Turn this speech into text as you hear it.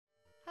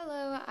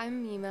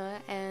I'm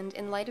Mima, and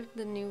in light of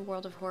the new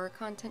World of Horror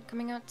content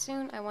coming out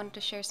soon, I wanted to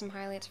share some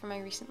highlights from my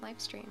recent live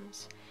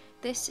streams.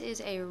 This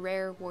is a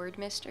rare word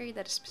mystery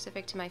that is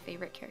specific to my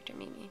favorite character,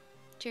 Mimi.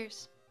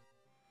 Cheers!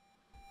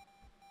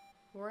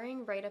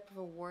 Worrying right up of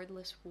a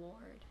wordless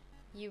ward.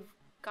 You've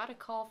got a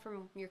call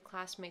from your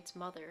classmate's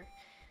mother.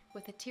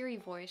 With a teary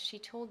voice, she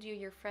told you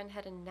your friend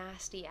had a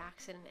nasty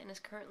accident and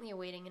is currently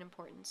awaiting an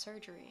important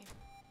surgery.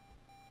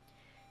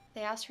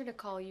 They asked her to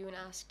call you and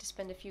asked to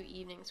spend a few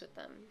evenings with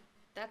them.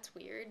 That's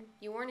weird.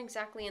 You weren't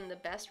exactly in the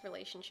best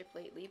relationship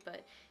lately,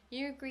 but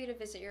you agree to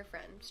visit your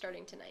friend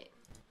starting tonight.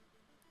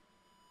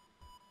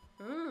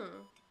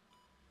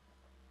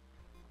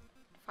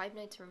 5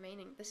 nights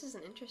remaining. This is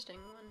an interesting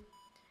one.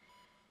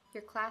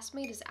 Your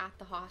classmate is at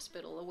the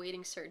hospital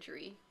awaiting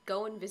surgery.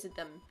 Go and visit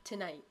them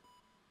tonight.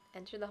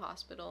 Enter the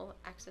hospital,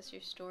 access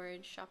your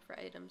storage, shop for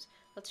items.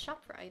 Let's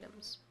shop for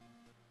items.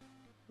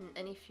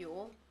 Any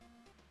fuel?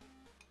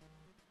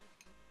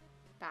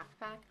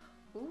 Backpack?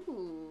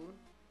 Ooh.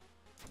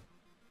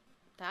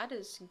 That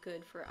is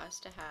good for us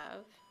to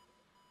have.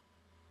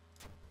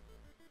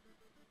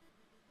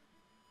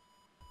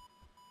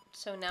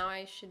 So now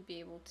I should be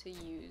able to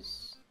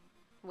use...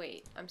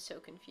 Wait, I'm so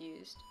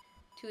confused.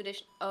 2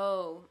 additional...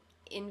 Oh,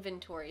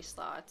 inventory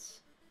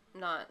slots.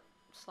 Not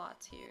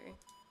slots here.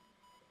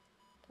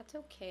 That's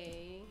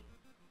okay,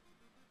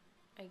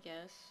 I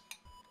guess.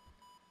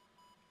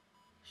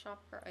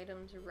 Shop for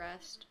items,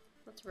 rest.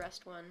 Let's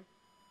rest one.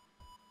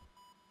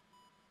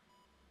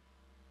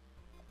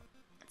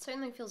 It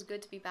certainly feels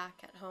good to be back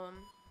at home.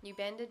 You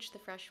bandage the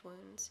fresh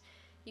wounds.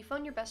 You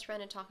phone your best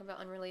friend and talk about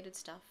unrelated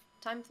stuff.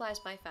 Time flies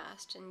by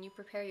fast, and you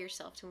prepare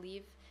yourself to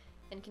leave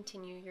and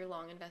continue your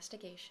long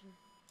investigation.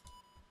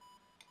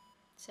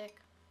 Sick.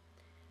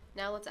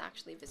 Now let's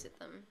actually visit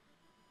them.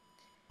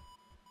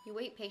 You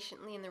wait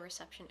patiently in the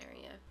reception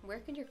area. Where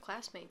could your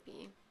classmate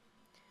be?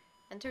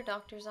 Enter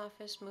doctor's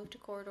office, move to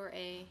corridor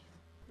A.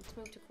 Let's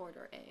move to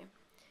corridor A.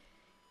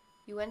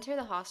 You enter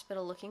the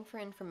hospital looking for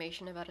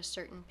information about a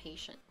certain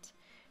patient.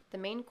 The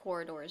main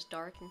corridor is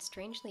dark and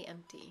strangely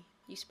empty.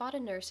 You spot a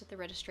nurse at the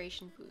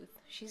registration booth.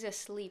 She's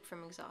asleep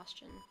from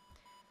exhaustion.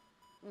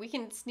 We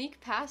can sneak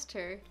past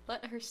her,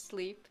 let her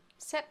sleep,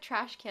 set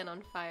trash can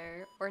on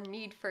fire, or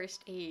need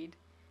first aid.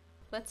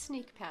 Let's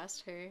sneak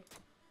past her.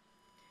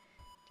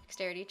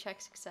 Dexterity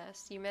check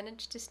success. You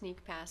manage to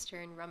sneak past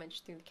her and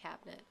rummage through the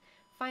cabinet.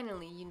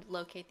 Finally, you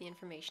locate the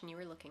information you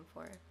were looking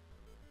for.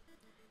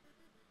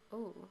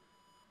 Ooh.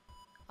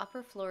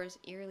 Upper floor is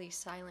eerily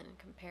silent in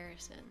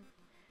comparison.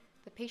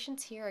 The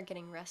patients here are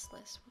getting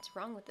restless. What's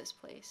wrong with this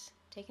place?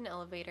 Take an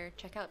elevator,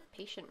 check out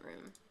patient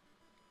room.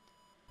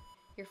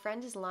 Your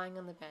friend is lying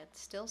on the bed,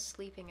 still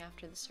sleeping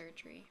after the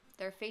surgery.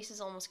 Their face is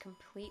almost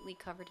completely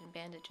covered in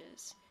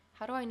bandages.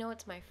 How do I know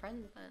it's my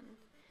friend then?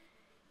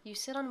 You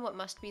sit on what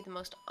must be the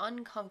most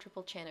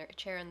uncomfortable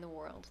chair in the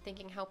world,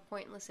 thinking how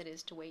pointless it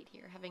is to wait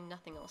here, having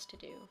nothing else to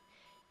do.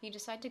 You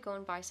decide to go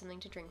and buy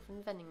something to drink from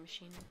the vending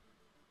machine.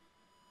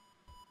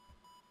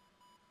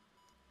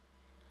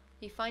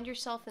 You find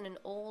yourself in an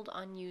old,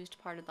 unused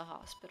part of the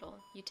hospital.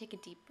 You take a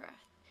deep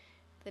breath.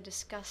 The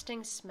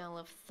disgusting smell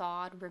of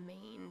thawed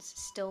remains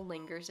still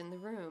lingers in the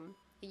room.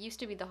 It used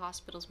to be the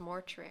hospital's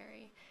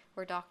mortuary,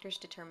 where doctors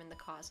determine the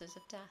causes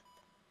of death.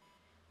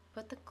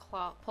 Pull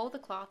the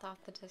cloth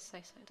off the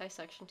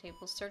dissection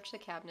table, search the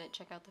cabinet,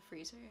 check out the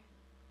freezer.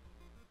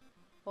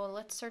 Well,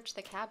 let's search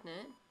the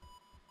cabinet.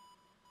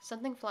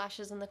 Something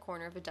flashes in the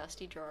corner of a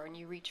dusty drawer and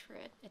you reach for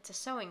it. It's a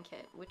sewing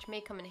kit, which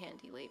may come in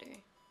handy later.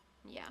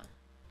 Yeah.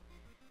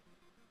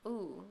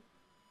 Ooh.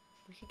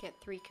 We could get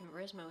 3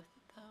 charisma with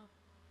it, though.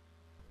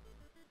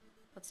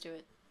 Let's do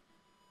it.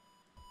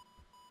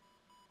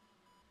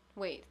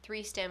 Wait,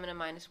 3 stamina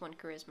minus 1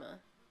 charisma.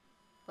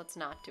 Let's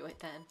not do it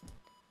then.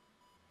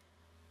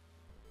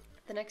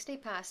 The next day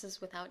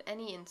passes without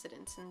any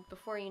incidents, and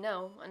before you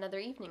know, another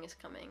evening is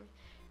coming.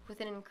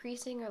 With an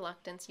increasing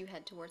reluctance, you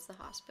head towards the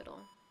hospital.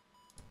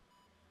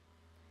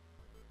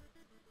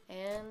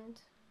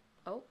 And...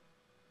 oh.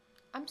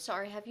 I'm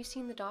sorry, have you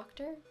seen the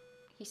doctor?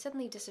 He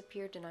suddenly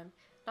disappeared and I'm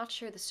not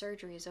sure the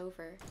surgery is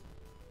over.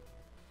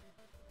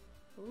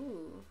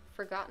 Ooh,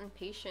 forgotten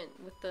patient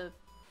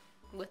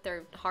with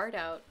their heart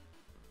out.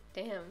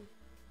 Damn.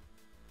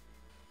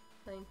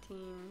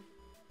 19.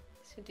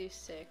 So do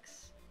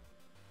 6.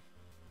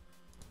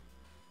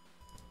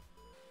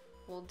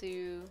 We'll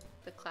do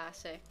the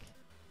classic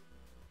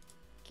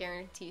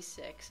guarantee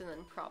 6 and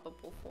then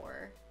probable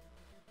 4.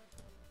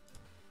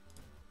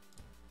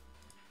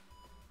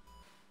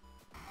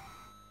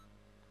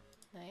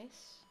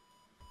 Nice.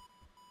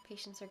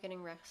 Patients are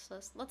getting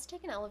restless. Let's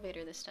take an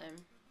elevator this time.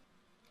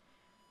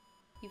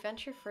 You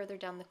venture further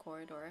down the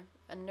corridor.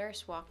 A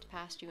nurse walked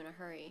past you in a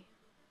hurry.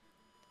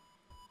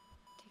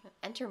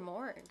 Enter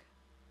morgue.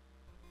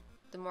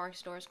 The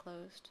morgue's door's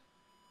closed.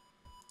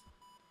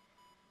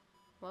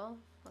 Well,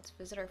 let's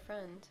visit our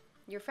friend.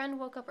 Your friend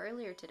woke up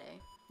earlier today.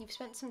 You've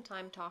spent some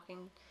time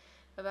talking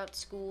about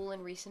school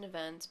and recent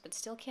events, but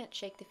still can't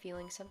shake the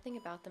feeling something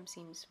about them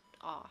seems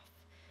off.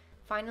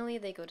 Finally,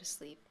 they go to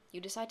sleep. You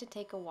decide to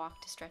take a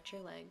walk to stretch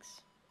your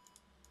legs.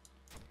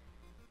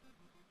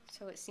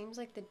 So it seems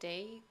like the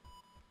day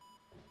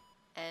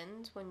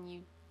ends when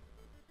you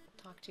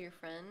talk to your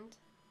friend.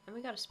 And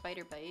we got a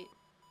spider bite.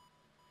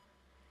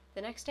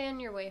 The next day on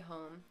your way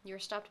home, you are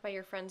stopped by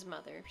your friend's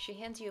mother. She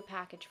hands you a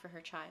package for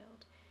her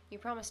child. You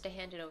promise to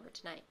hand it over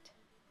tonight.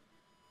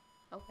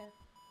 Okay.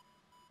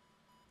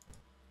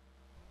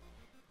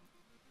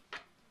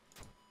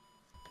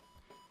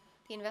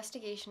 The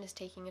investigation is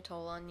taking a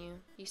toll on you.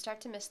 You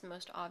start to miss the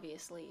most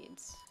obvious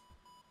leads.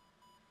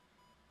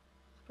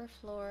 Upper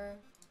floor.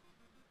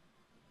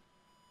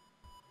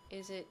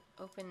 Is it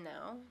open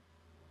now?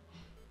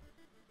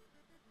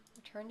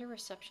 Return to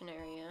reception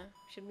area.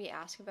 Should we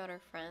ask about our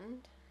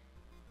friend?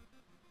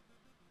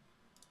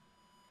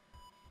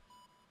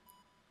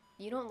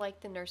 You don't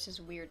like the nurse's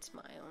weird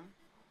smile.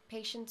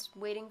 Patients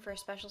waiting for a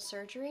special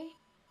surgery?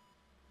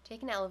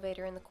 Take an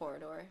elevator in the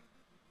corridor.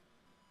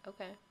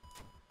 Okay.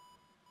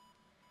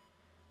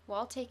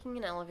 While taking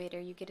an elevator,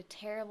 you get a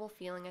terrible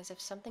feeling as if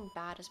something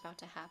bad is about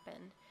to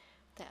happen.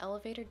 The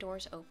elevator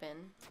doors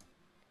open.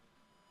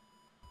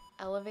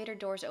 Elevator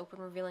doors open,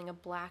 revealing a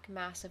black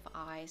mass of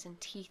eyes and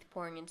teeth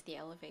pouring into the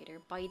elevator,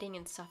 biting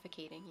and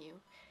suffocating you.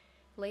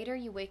 Later,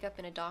 you wake up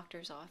in a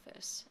doctor's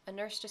office. A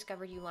nurse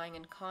discovered you lying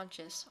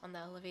unconscious on the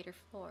elevator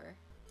floor.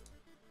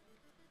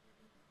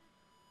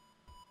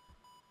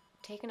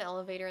 Take an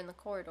elevator in the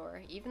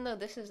corridor, even though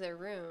this is their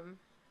room.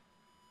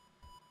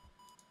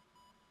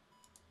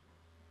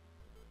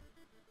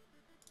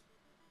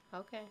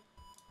 Okay.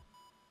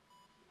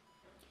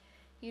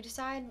 You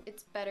decide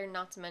it's better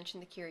not to mention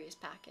the curious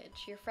package.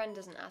 Your friend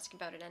doesn't ask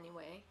about it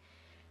anyway.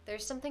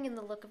 There's something in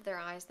the look of their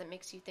eyes that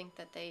makes you think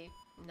that they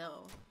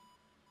know.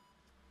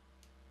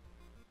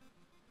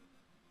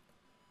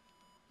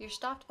 You're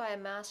stopped by a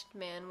masked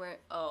man wearing—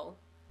 oh,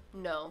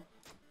 no.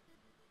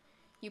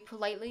 You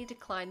politely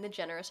decline the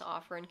generous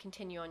offer and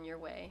continue on your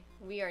way.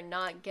 We are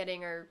not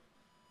getting our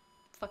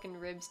fucking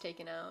ribs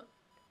taken out.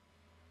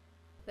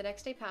 The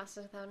next day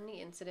passes without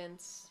any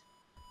incidents.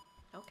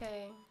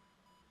 Okay.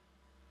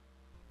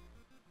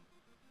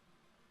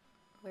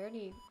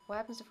 What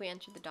happens if we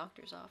enter the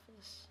doctor's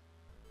office?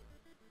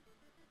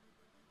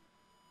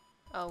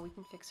 Oh, we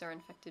can fix our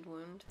infected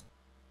wound.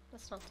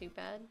 That's not too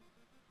bad.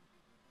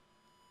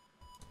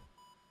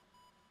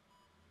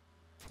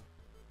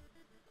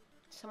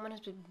 Someone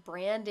has been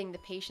branding the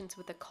patients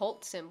with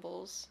occult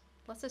symbols.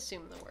 Let's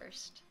assume the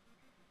worst.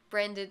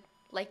 Branded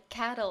like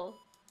cattle.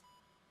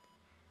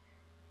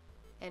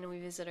 And we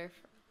visit our...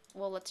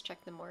 well, let's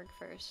check the morgue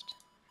first.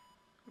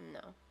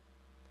 No.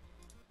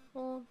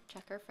 We'll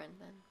check our friend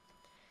then.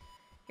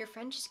 Your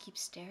friend just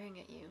keeps staring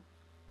at you.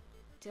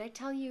 Did I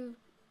tell you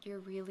you're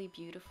really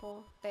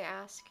beautiful? They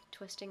ask,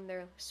 twisting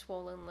their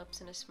swollen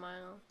lips in a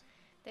smile.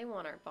 They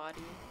want our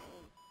body.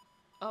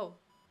 Oh,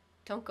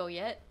 don't go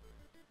yet.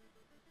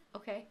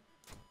 Okay.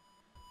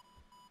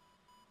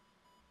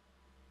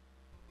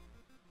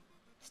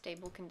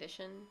 Stable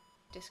condition.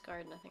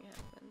 Discard, nothing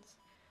happens.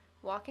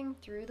 Walking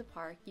through the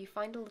park, you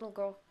find a little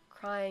girl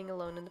crying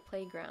alone in the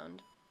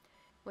playground.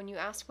 When you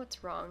ask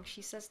what's wrong,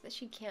 she says that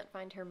she can't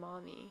find her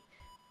mommy.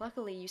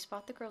 Luckily, you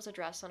spot the girl's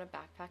address on a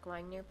backpack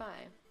lying nearby.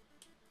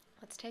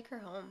 Let's take her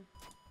home.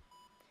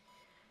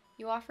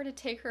 You offer to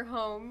take her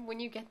home. When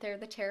you get there,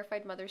 the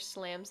terrified mother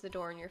slams the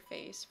door in your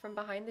face. From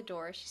behind the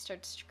door, she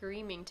starts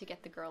screaming to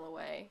get the girl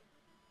away.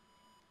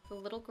 The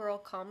little girl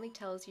calmly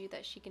tells you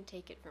that she can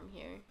take it from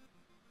here.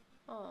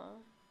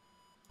 Aww.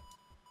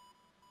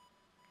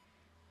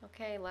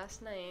 Okay,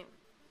 last night.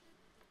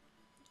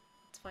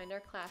 Let's find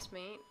our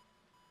classmate.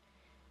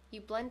 You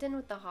blend in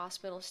with the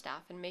hospital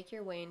staff and make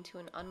your way into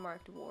an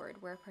unmarked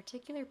ward where a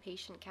particular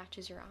patient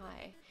catches your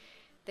eye.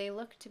 They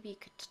look to be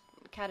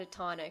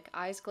catatonic,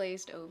 eyes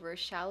glazed over,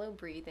 shallow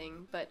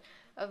breathing, but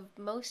of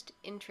most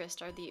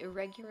interest are the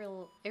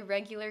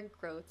irregular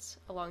growths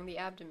along the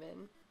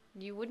abdomen.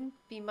 You wouldn't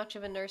be much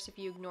of a nurse if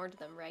you ignored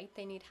them, right?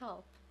 They need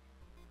help.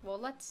 Well,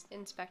 let's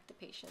inspect the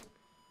patient.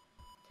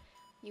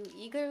 You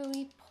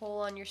eagerly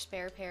pull on your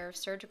spare pair of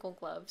surgical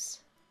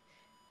gloves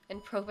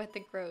and probe at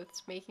the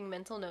growths, making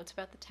mental notes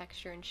about the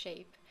texture and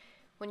shape.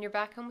 When you're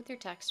back home with your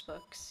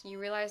textbooks, you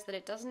realize that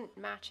it doesn't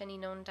match any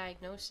known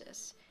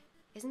diagnosis.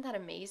 Isn't that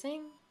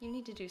amazing? You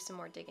need to do some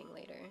more digging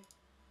later.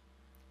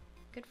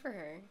 Good for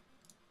her.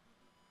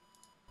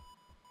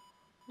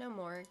 No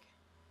morgue.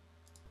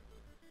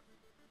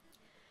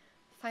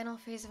 Final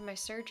phase of my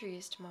surgery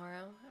is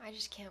tomorrow. I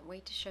just can't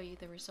wait to show you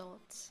the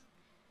results.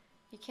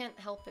 You can't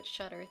help but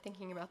shudder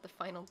thinking about the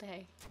final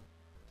day.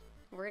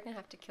 We're gonna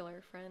have to kill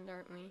our friend,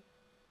 aren't we?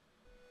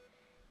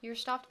 You're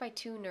stopped by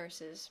two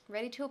nurses.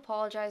 Ready to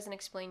apologize and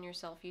explain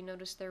yourself, you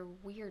notice their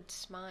weird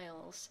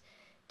smiles,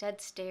 dead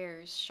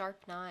stares,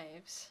 sharp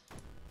knives.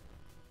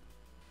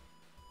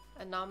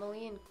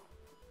 Anomaly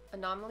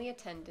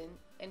attendant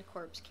and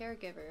corpse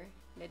caregiver,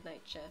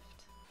 midnight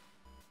shift.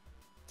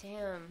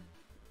 Damn,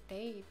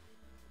 they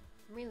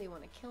really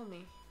want to kill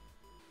me.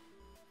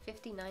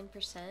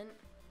 59%.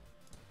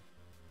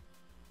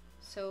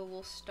 So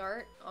we'll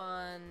start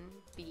on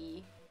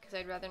B, because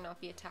I'd rather not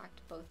be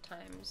attacked both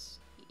times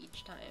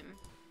each time.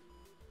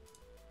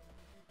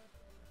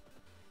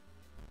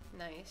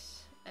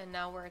 Nice. And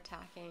now we're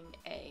attacking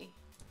A,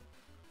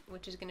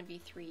 which is going to be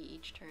 3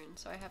 each turn.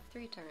 So I have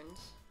 3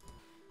 turns.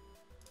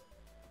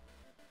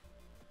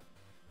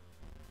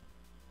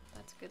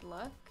 That's good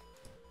luck.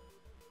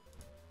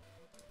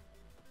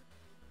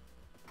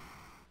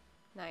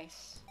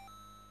 Nice.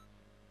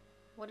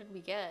 What did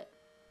we get?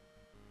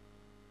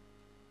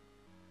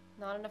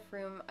 Not enough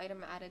room,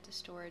 item added to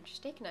storage,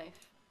 steak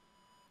knife.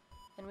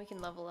 And we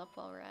can level up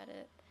while we're at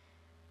it.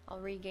 I'll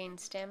regain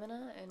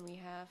stamina, and we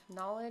have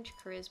knowledge,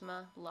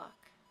 charisma, luck.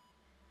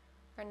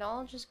 Our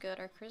knowledge is good,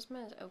 our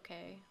charisma is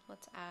okay.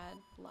 Let's add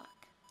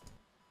luck.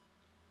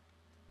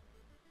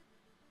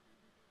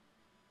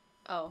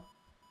 Oh,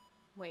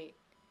 wait.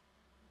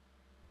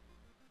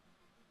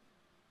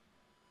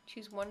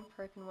 Choose 1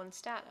 perk and 1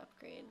 stat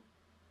upgrade.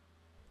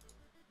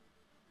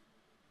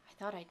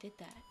 I thought I did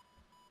that.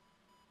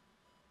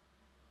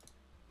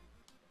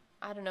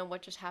 I don't know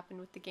what just happened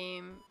with the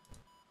game.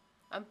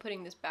 I'm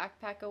putting this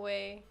backpack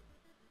away.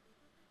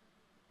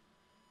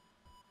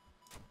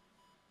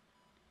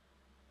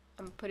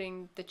 I'm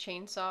putting the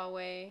chainsaw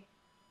away.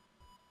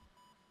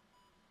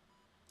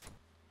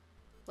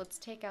 Let's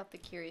take out the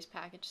curious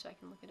package so I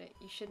can look at it.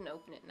 You shouldn't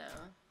open it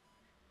now.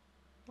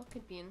 What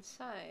could be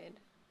inside?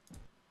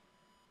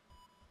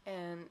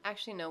 And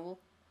actually no, we'll...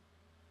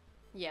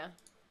 Yeah.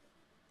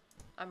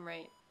 I'm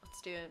right.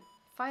 Let's do it.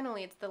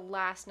 Finally, it's the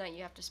last night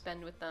you have to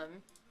spend with them.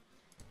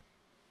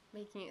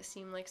 Making it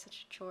seem like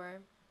such a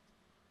chore.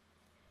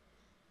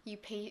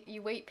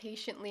 You wait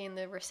patiently in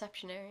the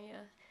reception area.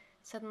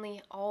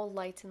 Suddenly, all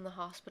lights in the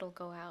hospital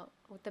go out.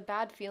 With the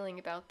bad feeling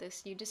about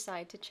this, you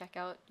decide to check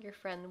out your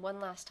friend one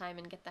last time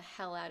and get the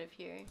hell out of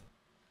here.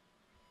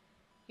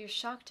 You're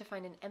shocked to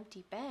find an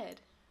empty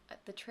bed.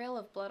 The trail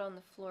of blood on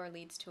the floor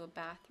leads to a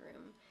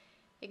bathroom.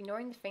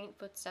 Ignoring the faint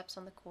footsteps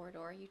on the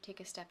corridor, you take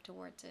a step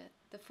towards it.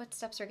 The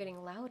footsteps are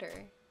getting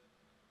louder.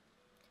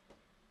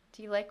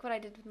 Do you like what I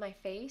did with my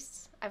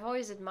face? I've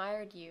always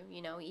admired you,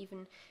 you know,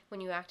 even when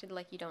you acted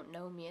like you don't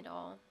know me at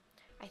all.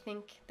 I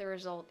think the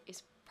result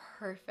is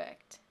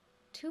perfect.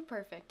 Too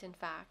perfect, in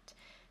fact,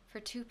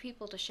 for 2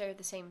 people to share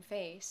the same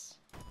face.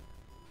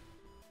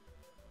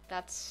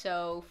 That's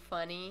so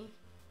funny.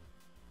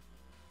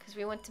 Because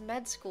we went to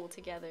med school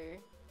together.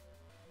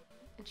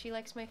 And she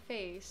likes my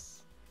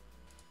face.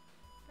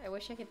 I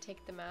wish I could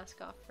take the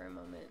mask off for a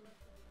moment.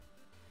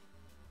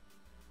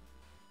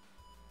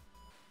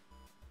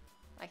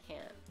 I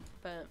can't,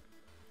 but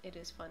it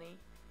is funny.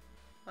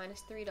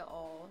 -3 to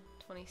all,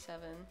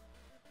 27.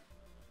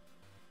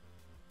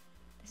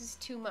 This is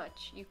too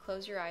much. You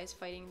close your eyes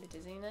fighting the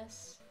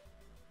dizziness.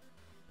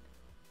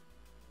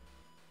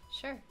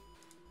 Sure.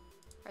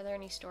 Are there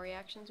any story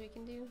actions we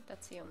can do?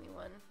 That's the only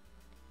one.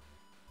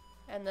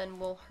 And then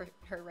we'll hurt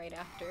her right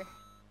after.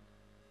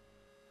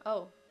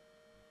 Oh.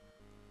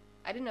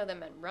 I didn't know that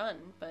meant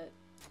run, but...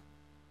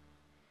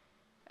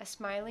 A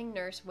smiling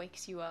nurse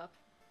wakes you up.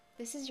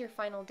 This is your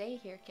final day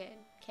here, kid.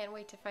 Can't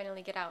wait to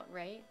finally get out,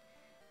 right?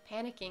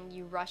 Panicking,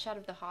 you rush out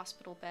of the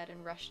hospital bed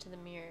and rush to the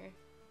mirror.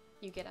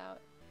 You get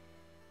out.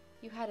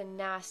 You had a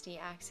nasty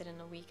accident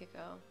a week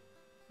ago.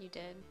 You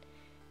did.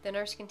 The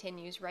nurse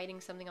continues,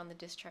 writing something on the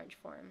discharge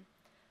form.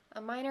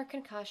 A minor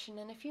concussion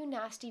and a few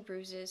nasty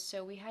bruises,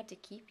 so we had to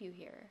keep you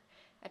here.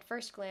 At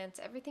first glance,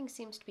 everything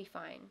seems to be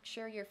fine.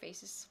 Sure, your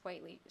face is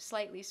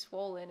slightly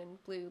swollen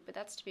and blue, but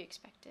that's to be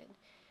expected.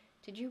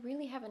 Did you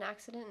really have an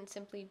accident and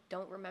simply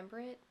don't remember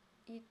it?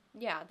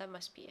 Yeah, that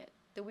must be it.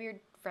 The weird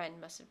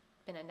friend must have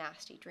been a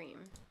nasty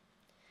dream.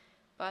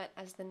 But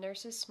as the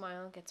nurse's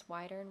smile gets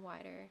wider and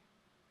wider,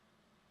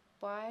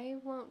 why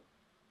won't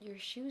your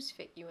shoes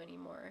fit you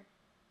anymore?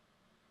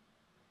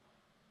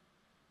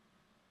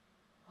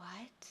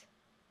 What?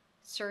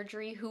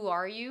 Surgery, who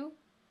are you?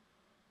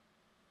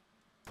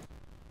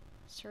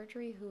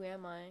 Surgery, who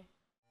am I?